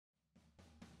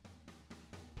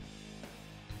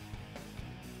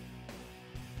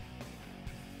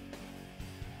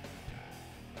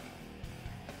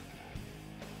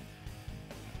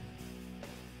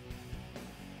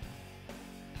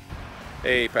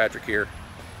Hey, Patrick here.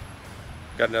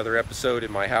 Got another episode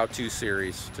in my how-to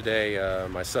series. Today,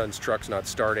 my son's truck's not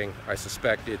starting. I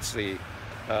suspect it's the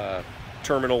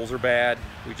terminals are bad.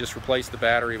 We just replaced the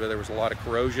battery, but there was a lot of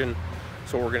corrosion.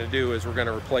 So what we're going to do is we're going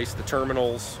to replace the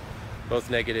terminals, both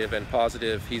negative and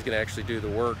positive. He's going to actually do the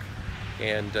work,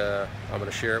 and I'm going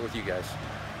to share it with you guys.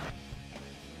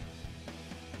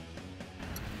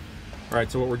 All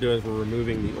right, so what we're doing is we're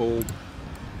removing the old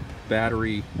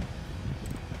battery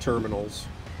terminals.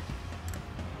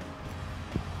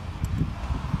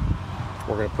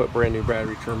 We're going to put brand new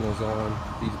battery terminals on.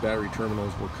 These battery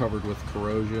terminals were covered with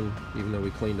corrosion. Even though we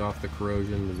cleaned off the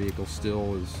corrosion, the vehicle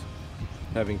still is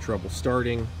having trouble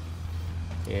starting,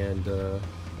 and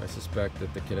I suspect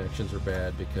that the connections are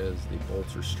bad because the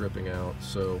bolts are stripping out.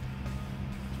 So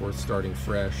it's worth starting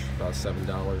fresh. About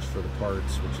 $7 for the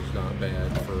parts, which is not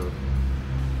bad for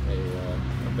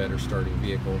a better starting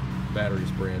vehicle.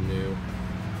 Battery's brand new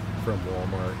from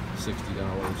Walmart, $60.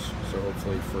 So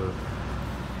hopefully for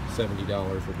 $70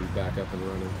 we'll be back up and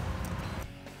running.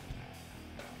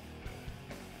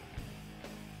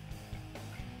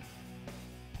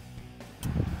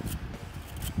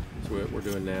 So what we're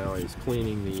doing now is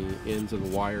cleaning the ends of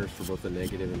the wires for both the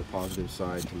negative and the positive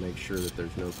side to make sure that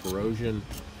there's no corrosion,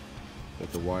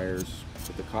 that the wires,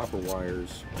 that the copper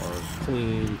wires are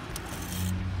clean.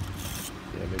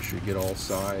 Yeah, make sure you get all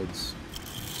sides.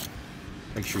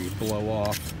 Make sure you blow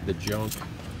off the junk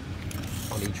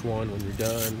on each one when you're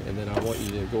done, and then I want you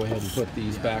to go ahead and put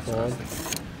these back on.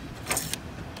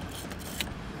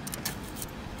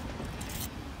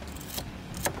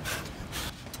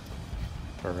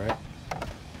 All right,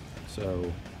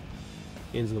 so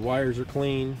ends of the wires are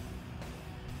clean.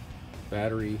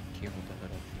 Battery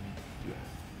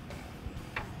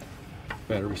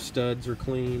studs are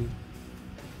clean.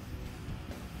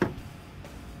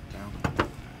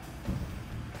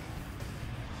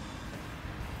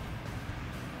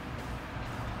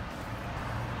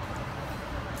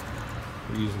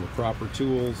 We're using the proper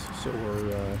tools, so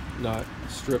we're not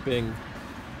stripping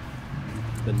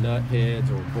the nut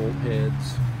heads or bolt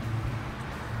heads.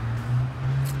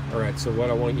 Alright, so what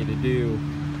I want you to do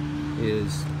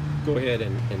is go ahead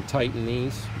and tighten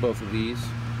these, both of these.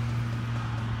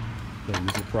 Then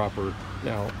use the proper.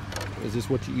 Now, is this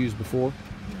what you used before?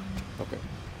 Okay.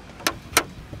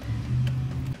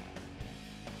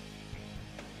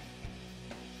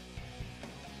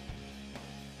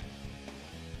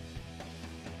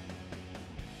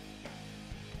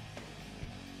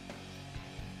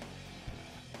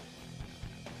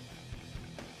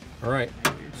 All right,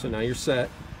 so now you're set.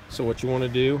 So what you want to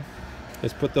do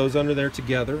is put those under there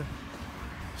together.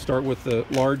 Start with the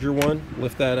larger one,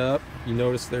 lift that up. You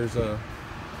notice there's a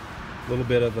little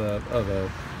bit of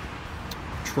a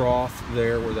trough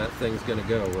there where that thing's going to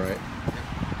go, right?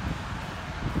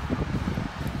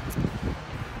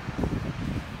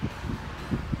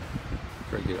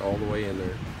 Try to get it all the way in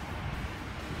there.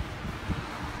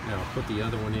 Now put the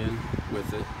other one in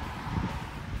with it.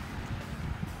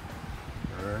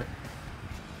 Alright,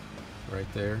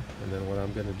 right there, and then what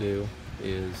I'm going to do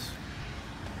is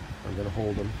I'm going to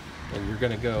hold them, and you're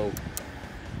going to go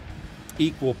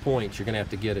equal points. You're going to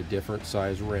have to get a different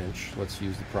size wrench. Let's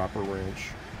use the proper wrench.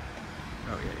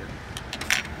 Oh yeah.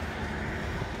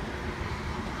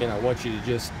 And I want you to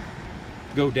just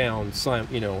go down,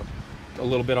 you know, a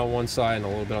little bit on one side and a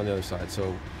little bit on the other side.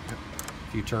 So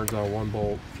a few turns on one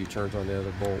bolt, a few turns on the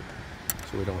other bolt,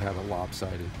 so we don't have it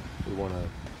lopsided. We want to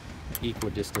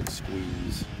equidistant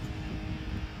squeeze.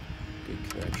 Good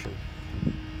connection.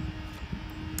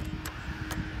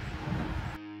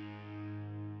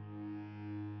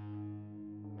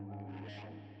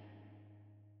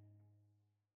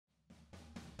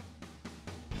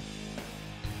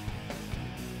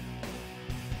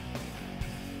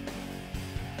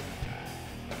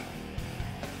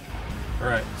 All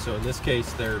right, so in this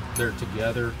case they're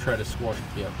together. Try to squash.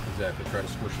 Yeah, exactly. Try to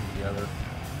squish them together.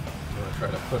 I'm going to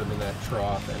try to put them in that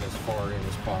trough and as far in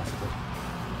as possible.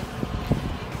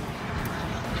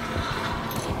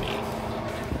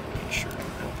 Make sure I can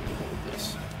hold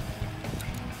this.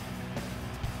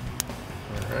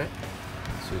 Alright,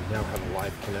 so you now have a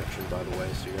live connection, by the way,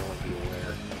 so you're going to be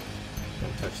aware.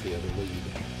 Don't touch the other lead.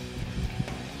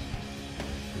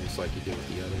 Just like you did with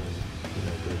the other one, you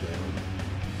know, go down.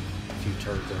 A few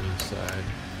turns on each side.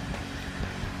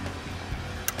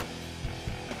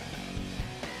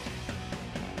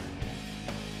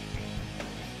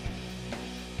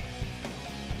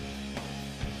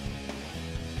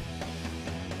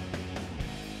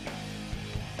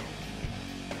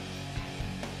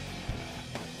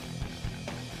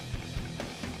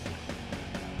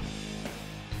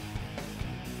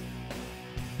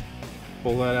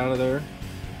 Pull that out of there.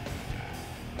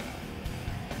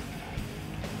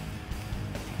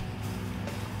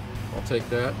 I'll take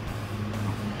that.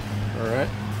 All right.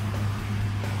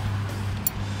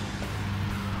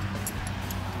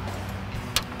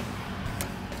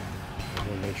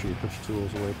 Make sure you put your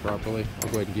tools away properly. I'll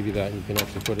go ahead and give you that, and you can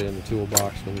actually put it in the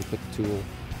toolbox when you put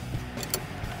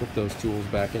those tools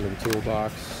back into the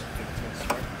toolbox.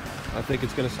 I think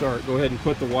it's going to start. Go ahead and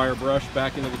put the wire brush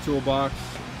back into the toolbox.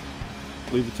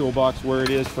 Leave the toolbox where it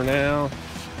is for now.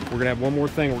 We're going to have one more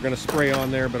thing we're going to spray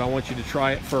on there, but I want you to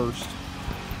try it first.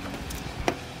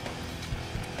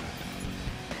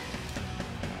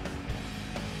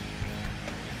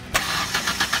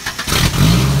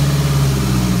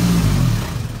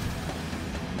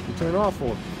 Turn off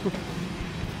for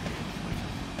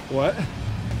what?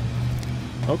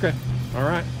 Okay. All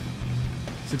right.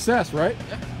 Success, right?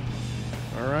 Yeah.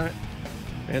 All right.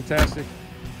 Fantastic.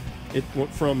 It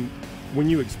went from, when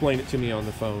you explained it to me on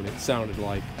the phone, it sounded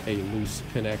like a loose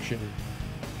connection.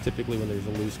 Typically when there's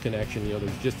a loose connection, you know,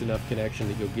 there's just enough connection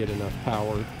that you'll get enough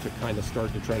power to kind of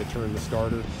start to try to turn the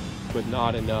starter, but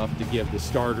not enough to give the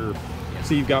starter.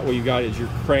 So you've got, what you got is your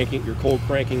cold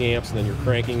cranking amps, and then your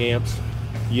cranking amps.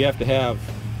 You have to have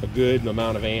a good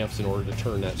amount of amps in order to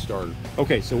turn that starter.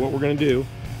 Okay, so what we're going to do,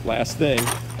 last thing,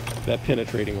 that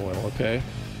penetrating oil, okay?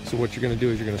 So what you're going to do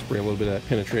is you're going to spray a little bit of that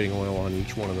penetrating oil on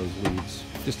each one of those leads.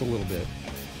 Just a little bit.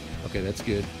 Okay, that's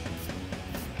good.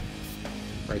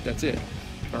 All right, that's it.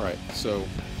 All right, so,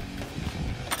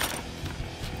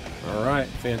 all right,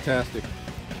 fantastic.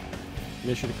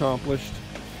 Mission accomplished.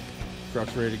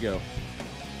 Truck's ready to go.